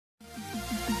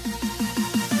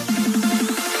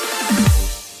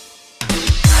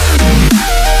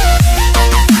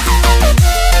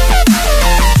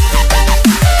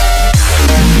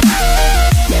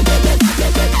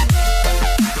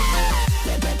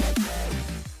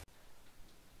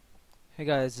Hey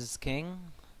guys, this is King.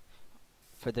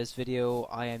 For this video,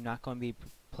 I am not going to be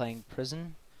playing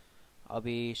Prison. I'll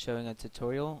be showing a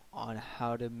tutorial on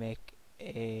how to make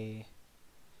a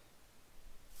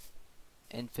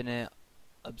infinite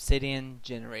Obsidian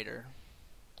generator.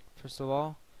 First of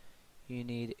all, you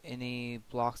need any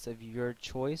blocks of your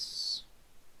choice.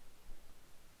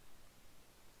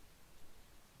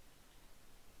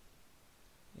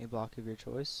 A block of your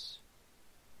choice.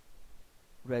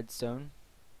 Redstone.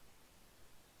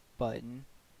 Button.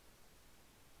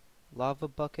 Lava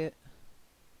bucket.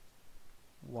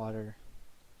 Water.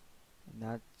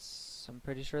 And I'm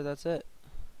pretty sure that's it.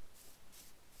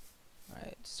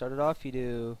 Alright, to start it off, you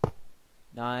do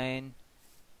 9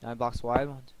 blocks wide.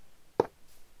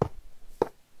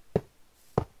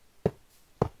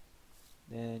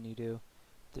 Then you do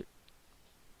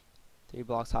 3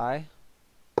 blocks high.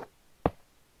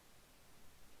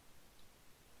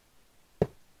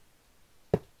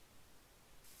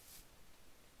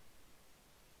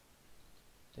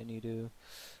 Then you do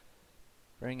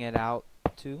bring it out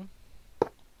 2,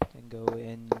 then go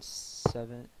in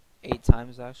 8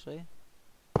 times actually.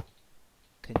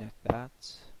 Connect that.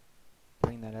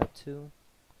 Bring that up 2.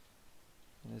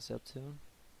 Bring this up 2.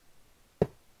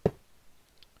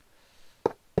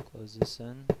 Close this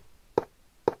in.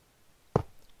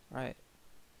 Alright.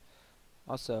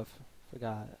 Also,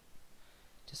 forgot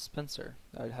dispenser.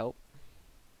 That would help.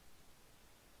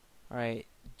 Alright,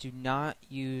 do not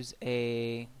use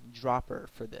a dropper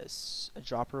for this. A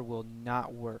dropper will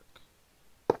not work.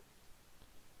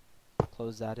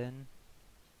 Close that in.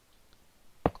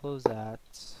 Close that.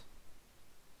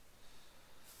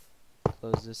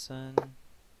 Close this in.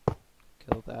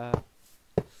 Kill that.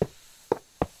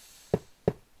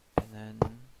 And then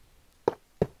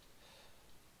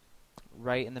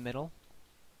right in the middle,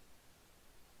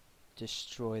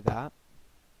 destroy that.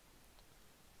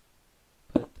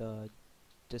 Put the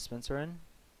dispenser in.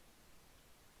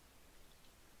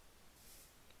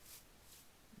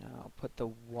 Now put the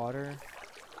water.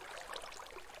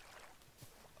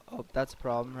 Oh, that's a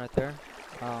problem right there.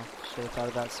 Oh, should have thought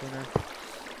of that sooner.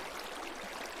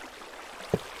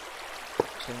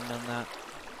 Should have done that.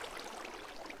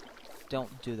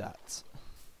 Don't do that.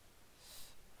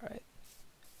 Alright.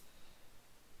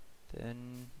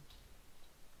 Then,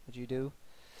 what'd you do?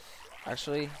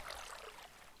 Actually,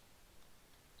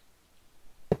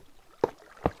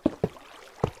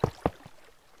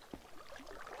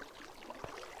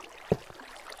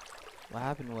 what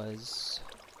happened was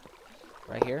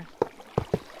right here,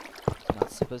 not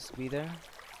supposed to be there.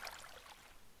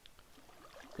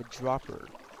 The dropper,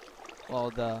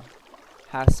 well, the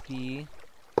has to be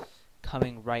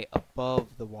coming right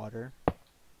above the water.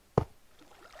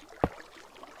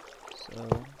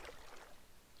 So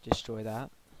destroy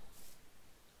that.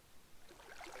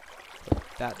 Put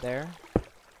that there.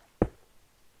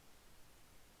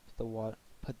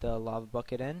 Put the lava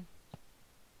bucket in.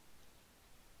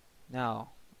 Now,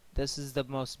 this is the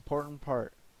most important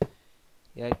part.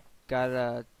 You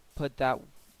gotta put that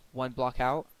 1 block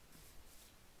out.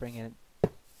 Bring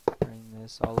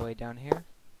this all the way down here,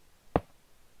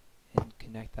 and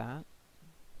connect that.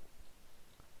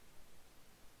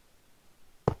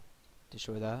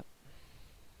 Destroy that.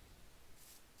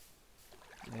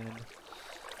 And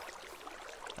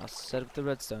I'll set up the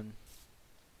redstone.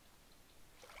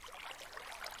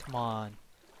 Come on.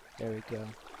 There we go.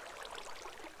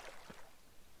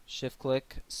 Shift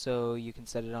click so you can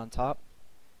set it on top.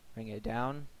 Bring it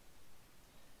down.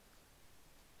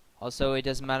 Also, it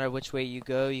doesn't matter which way you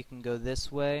go. You can go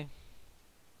this way,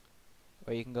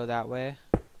 or you can go that way.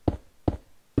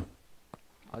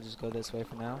 I'll just go this way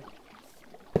for now.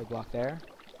 Put a block there.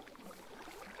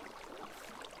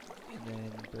 And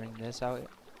then bring this out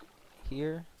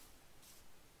here.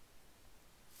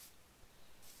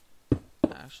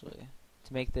 Actually,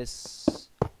 to make this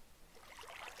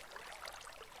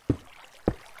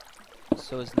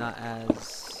so it's not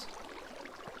as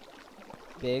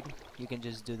big, you can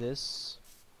just do this.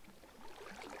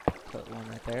 Put one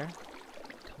right there.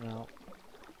 Come out.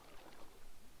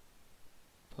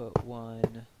 Put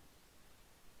one.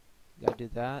 You gotta do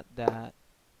that.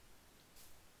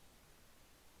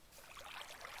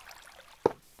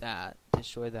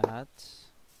 Destroy that.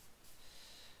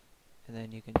 And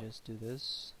then you can just do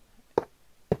this.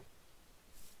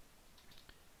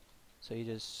 So you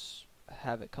just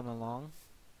have it come along.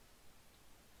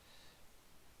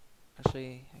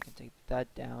 Actually, I can take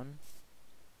that down.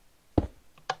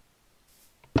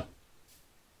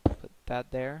 Put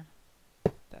that there.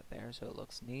 So it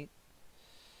looks neat.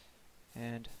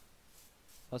 And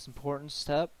most important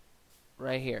step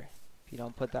right here. If you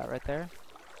don't put that right there,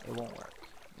 it won't work.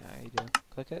 Yeah, you do.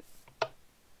 Click it.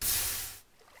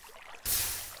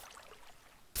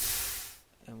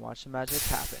 And watch the magic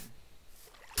happen.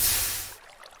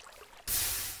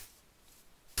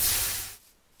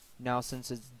 Now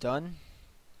since it's done,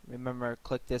 remember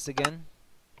click this again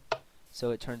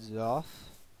so it turns it off.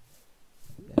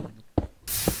 Then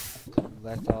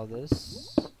select all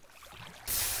this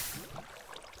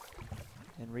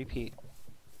and repeat.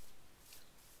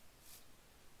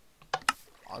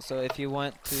 Also, if you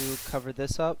want to cover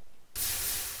this up,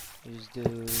 you just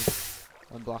do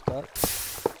one block up,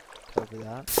 cover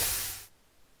that.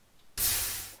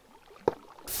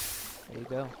 There you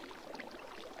go.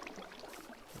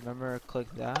 Remember, click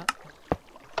that.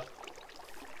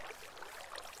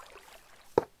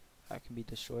 That can be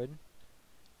destroyed.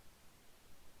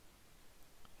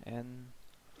 And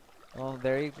well,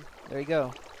 there you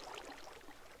go.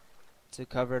 To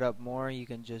cover it up more, you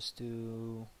can just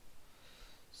do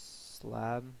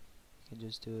slab. You can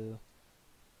just do.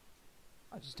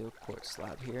 I'll just do a quartz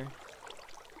slab here.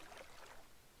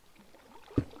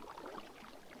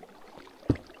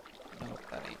 Nope,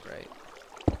 that ain't right.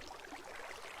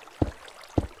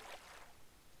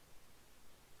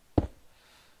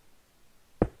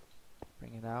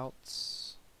 Bring it out.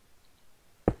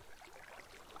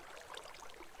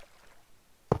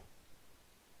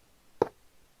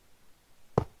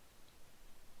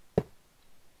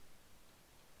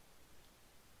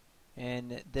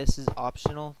 And this is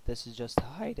optional. This is just to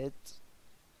hide it.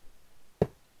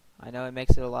 I know it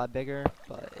makes it a lot bigger,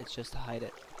 but it's just to hide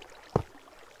it.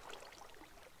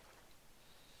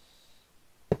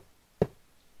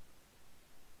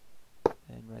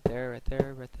 And right there, right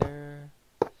there, right there.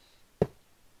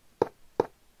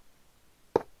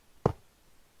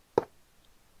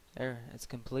 There, it's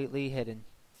completely hidden.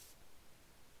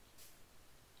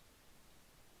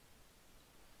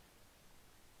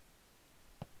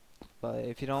 But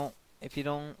if you don't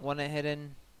want it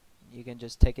hidden, you can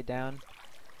just take it down.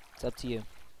 It's up to you.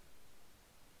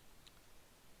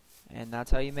 And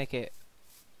that's how you make it.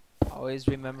 Always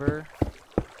remember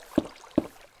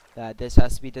that this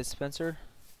has to be dispenser.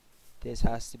 This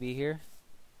has to be here.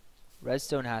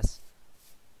 Redstone has.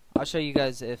 I'll show you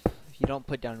guys if you don't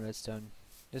put down redstone.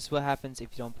 This is what happens if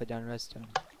you don't put down redstone.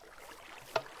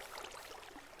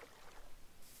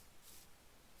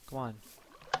 Come on.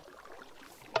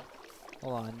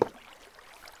 Hold on.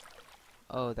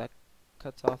 Oh, that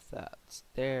cuts off that.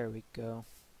 There we go.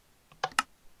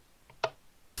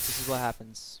 This is what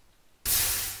happens.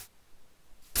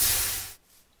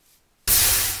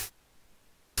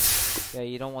 Yeah,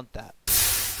 you don't want that.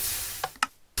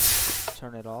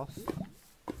 Turn it off.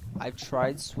 I've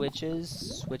tried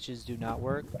switches. Switches do not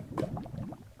work.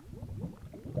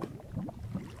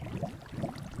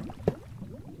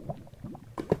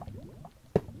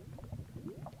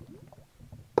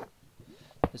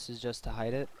 This is just to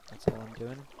hide it. That's all I'm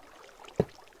doing.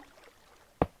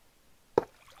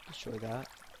 Destroy that.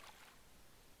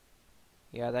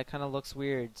 Yeah, that kind of looks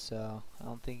weird, so I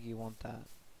don't think you want that.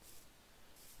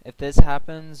 If this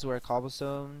happens where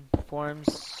cobblestone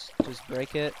forms, just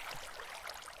break it.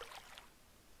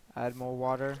 Add more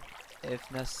water if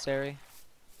necessary.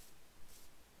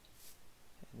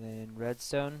 And then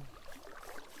redstone.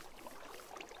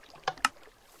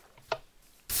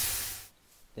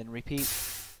 Then repeat.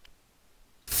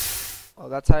 Well,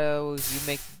 that's how you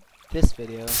make this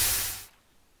video.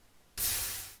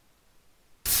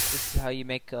 This is how you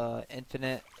make an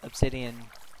infinite obsidian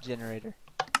generator.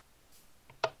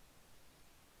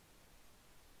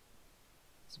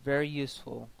 It's very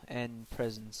useful in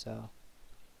prison, so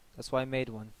that's why I made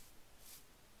one.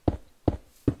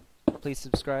 Please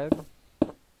subscribe.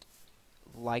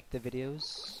 Like the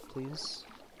videos, please.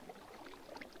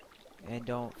 And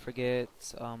don't forget,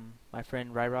 my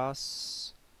friend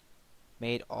Ryros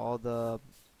made all the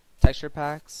texture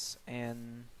packs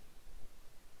and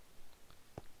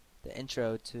the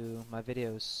intro to my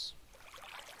videos.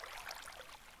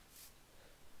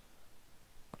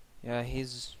 Yeah,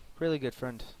 he's a really good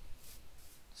friend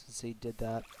since he did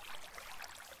that.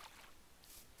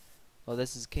 Well,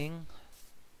 this is King,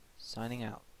 signing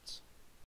out.